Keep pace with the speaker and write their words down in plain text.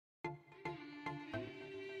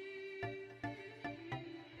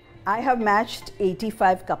I have matched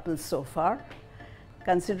 85 couples so far.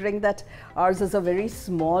 Considering that ours is a very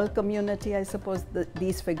small community, I suppose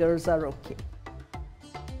these figures are okay.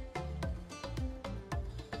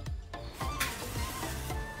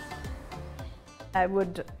 I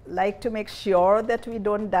would like to make sure that we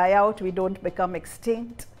don't die out, we don't become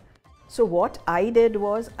extinct. So what I did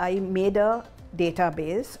was I made a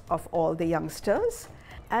database of all the youngsters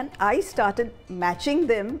and I started matching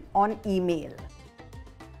them on email.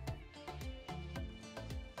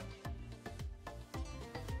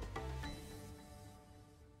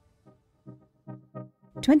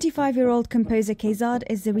 25-year-old composer Xerxes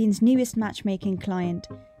is Zareen's newest matchmaking client.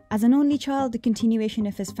 As an only child, the continuation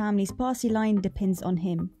of his family's Parsi line depends on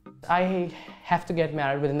him. I have to get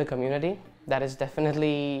married within the community. That is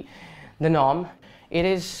definitely the norm. It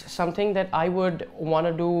is something that I would want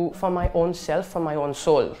to do for my own self, for my own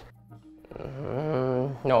soul.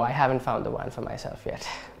 No, I haven't found the one for myself yet.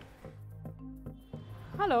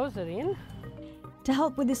 Hello, Zareen. To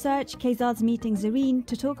help with the search, Xerxes meeting Zareen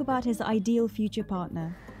to talk about his ideal future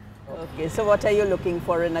partner. Okay, so what are you looking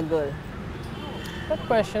for in a girl? Good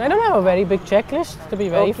question. I don't have a very big checklist, to be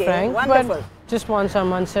very frank. Wonderful. But just want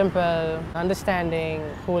someone simple, understanding,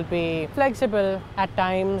 who will be flexible at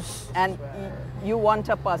times. And you want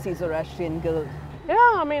a Parsi Zoroastrian girl? Yeah,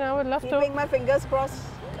 I mean, I would love to. Keeping my fingers crossed.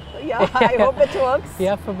 Yeah, I hope it works.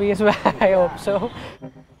 Yeah, for me as well. I hope so.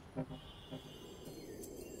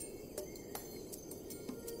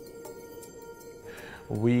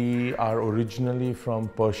 We are originally from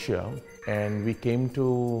Persia and we came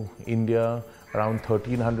to India around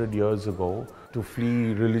 1300 years ago to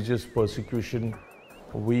flee religious persecution.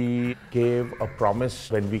 We gave a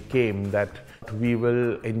promise when we came that we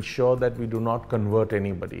will ensure that we do not convert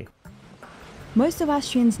anybody. Most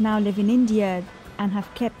Zoroastrians now live in India and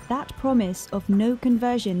have kept that promise of no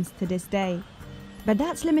conversions to this day. But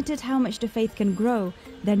that's limited how much the faith can grow.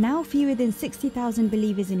 There are now fewer than 60,000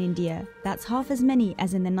 believers in India. That's half as many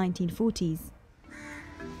as in the 1940s.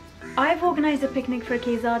 I've organised a picnic for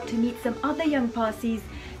Xerxes to meet some other young Parsis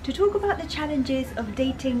to talk about the challenges of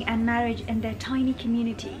dating and marriage in their tiny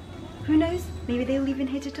community. Who knows, maybe they'll even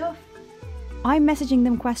hit it off. I'm messaging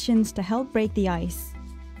them questions to help break the ice.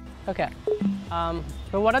 Okay,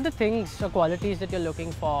 so what are the things or qualities that you're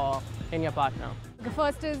looking for in your partner? The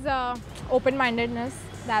first is open-mindedness,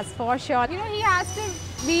 that's for sure. You know, he has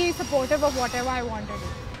to be supportive of whatever I want to do.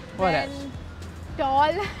 What then else?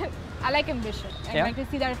 Tall, I like ambition. I like to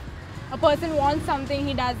see that a person wants something,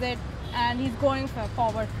 he does it, and he's going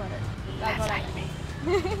forward for it. That's what I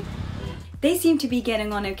like. They seem to be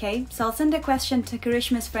getting on okay, so I'll send a question to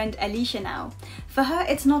Karishma's friend Alicia now. For her,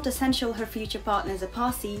 it's not essential her future partner is a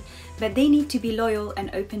Parsi, but they need to be loyal and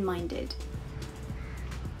open-minded.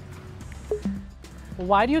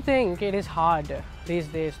 Why do you think it is hard these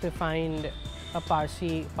days to find a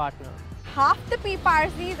Parsi partner? Half the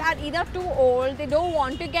Parsis are either too old, they don't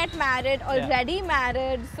want to get married, already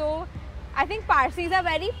married. So I think Parsis are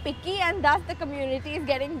very picky and thus the community is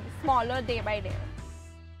getting smaller day by day.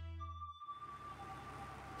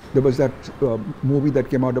 There was that movie that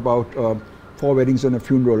came out about 4 weddings and a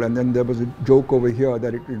funeral, and then there was a joke over here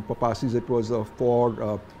that for Parsis it was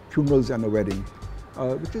 4 funerals and a wedding.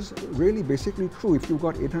 Which is really basically true. If you've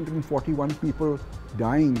got 841 people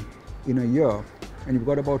dying in a year and you've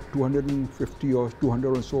got about 250 or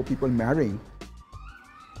 200 or so people marrying.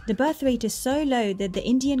 The birth rate is so low that the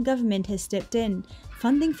Indian government has stepped in,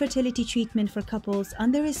 funding fertility treatment for couples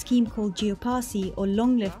under a scheme called Jiyo Parsi or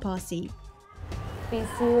Long Live Parsi.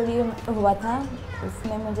 PCOD हुआ था,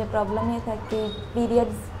 उसमें मुझे problem ये था कि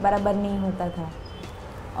periods बराबर नहीं होता था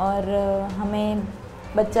और हमें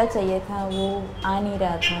बच्चा चाहिए था, वो आ नहीं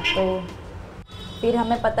रहा था, तो फिर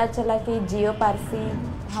हमें पता चला कि जियो पारसी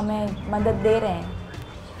हमें मदद दे रहे हैं।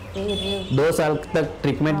 फिर 2 साल तक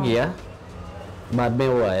ट्रीटमेंट किया, बाद में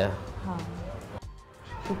वो आया। हाँ,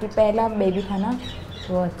 क्योंकि पहला बेबी था ना,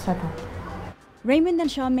 वो अच्छा था। Raymond and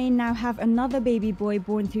Charmaine now have another baby boy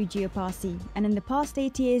born through Jiyo Parsi, and in the past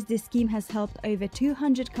 8 years this scheme has helped over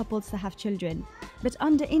 200 couples to have children. But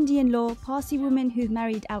under Indian law, Parsi women who've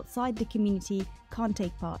married outside the community can't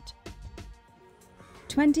take part.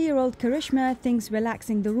 20-year-old Karishma thinks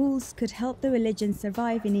relaxing the rules could help the religion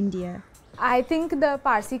survive in India. I think the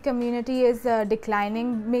Parsi community is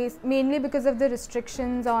declining mainly because of the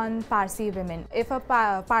restrictions on Parsi women. If a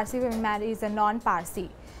Parsi woman marries a non-Parsi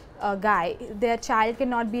guy, their child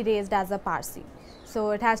cannot be raised as a Parsi.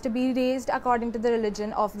 So it has to be raised according to the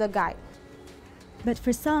religion of the guy. But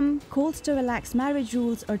for some, calls to relax marriage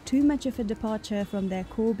rules are too much of a departure from their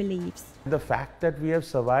core beliefs. The fact that we have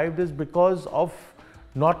survived is because of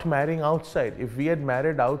not marrying outside. If we had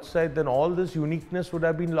married outside, then all this uniqueness would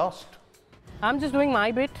have been lost. I'm just doing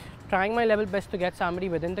my bit, trying my level best to get somebody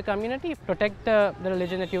within the community, protect the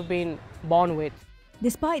religion that you've been born with.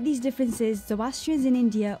 Despite these differences, Zoroastrians in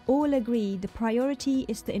India all agree the priority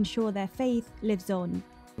is to ensure their faith lives on.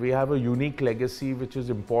 We have a unique legacy which is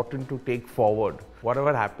important to take forward.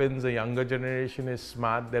 Whatever happens, the younger generation is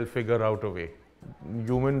smart, they'll figure out a way.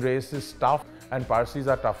 Human race is tough and Parsis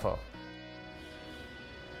are tougher.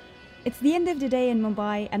 It's the end of the day in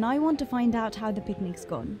Mumbai and I want to find out how the picnic's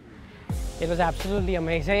gone. It was absolutely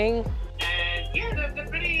amazing. And yeah, they're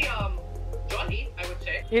pretty jolly, I would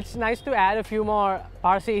say. It's nice to add a few more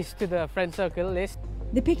Parsis to the friend circle list.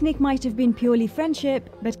 The picnic might have been purely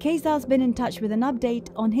friendship, but Kaizal's been in touch with an update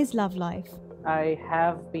on his love life. I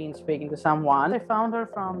have been speaking to someone. I found her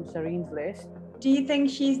from Serene's list. Do you think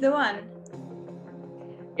she's the one?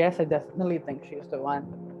 Yes, I definitely think she's the one.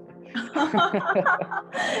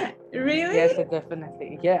 Really? Yes, I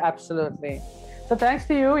definitely. Yeah, absolutely. So thanks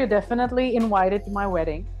to you, you're definitely invited to my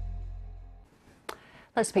wedding.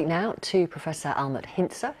 Let's speak now to Professor Almut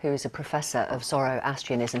Hintze, who is a Professor of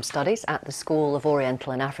Zoroastrianism Studies at the School of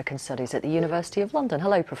Oriental and African Studies at the University of London.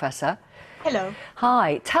 Hello, Professor. Hello.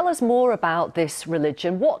 Hi. Tell us more about this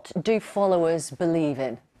religion. What do followers believe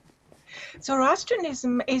in?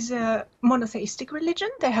 Zoroastrianism is a monotheistic religion.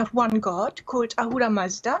 They have one god called Ahura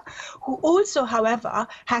Mazda, who also, however,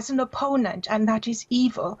 has an opponent, and that is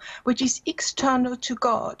evil, which is external to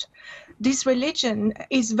God. This religion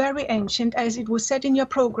is very ancient, as it was said in your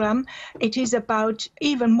program. It is about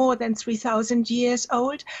even more than 3,000 years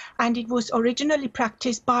old, and it was originally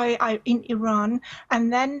practiced in Iran.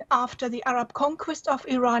 And then after the Arab conquest of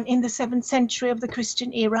Iran in the 7th century of the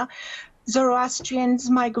Christian era,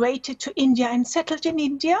 Zoroastrians migrated to India and settled in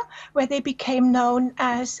India, where they became known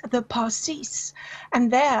as the Parsis.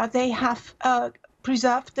 And there they have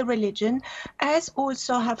preserved the religion, as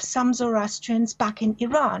also have some Zoroastrians back in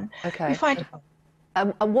Iran. Okay.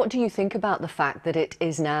 And what do you think about the fact that it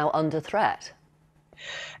is now under threat?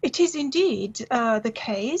 It is indeed the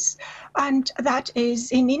case, and that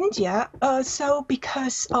is in India. So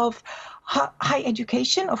because of high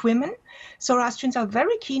education of women, Zoroastrians are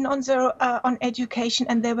very keen on education,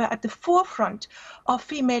 and they were at the forefront of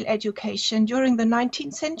female education during the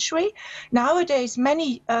 19th century. Nowadays,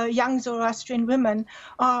 many young Zoroastrian women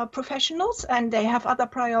are professionals and they have other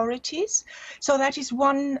priorities. So that is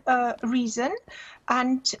one reason.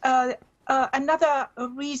 And another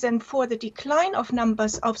reason for the decline of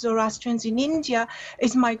numbers of Zoroastrians in India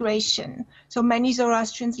is migration. So many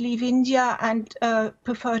Zoroastrians leave India and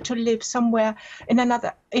prefer to live somewhere in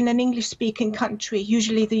an English-speaking country,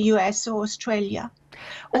 usually the US or Australia.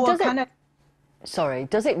 Or Canada. Sorry,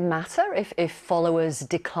 does it matter if followers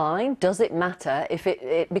decline? Does it matter if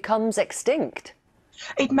it becomes extinct?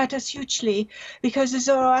 It matters hugely, because the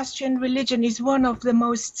Zoroastrian religion is one of the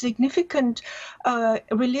most significant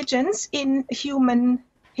religions in human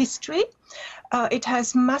history. It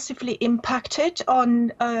has massively impacted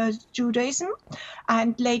on Judaism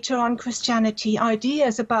and later on Christianity.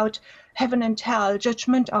 Ideas about heaven and hell,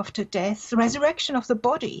 judgment after death, resurrection of the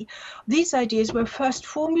body. These ideas were first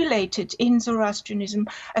formulated in Zoroastrianism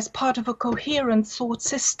as part of a coherent thought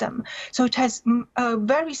system. So it has a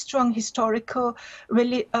very strong historical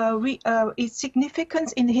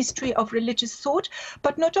significance in the history of religious thought.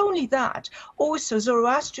 But not only that, also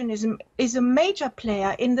Zoroastrianism is a major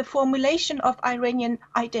player in the formulation of Iranian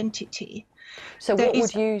identity. So what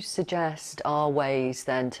would you suggest are ways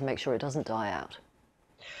then to make sure it doesn't die out?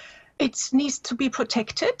 It needs to be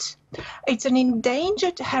protected. It's an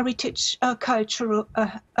endangered heritage, cultural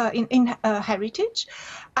heritage,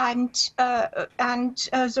 and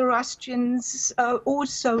Zoroastrians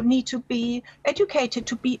also need to be educated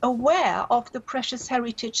to be aware of the precious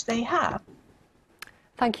heritage they have.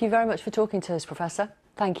 Thank you very much for talking to us, Professor.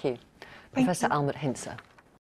 Thank you. Professor Almut Hintze.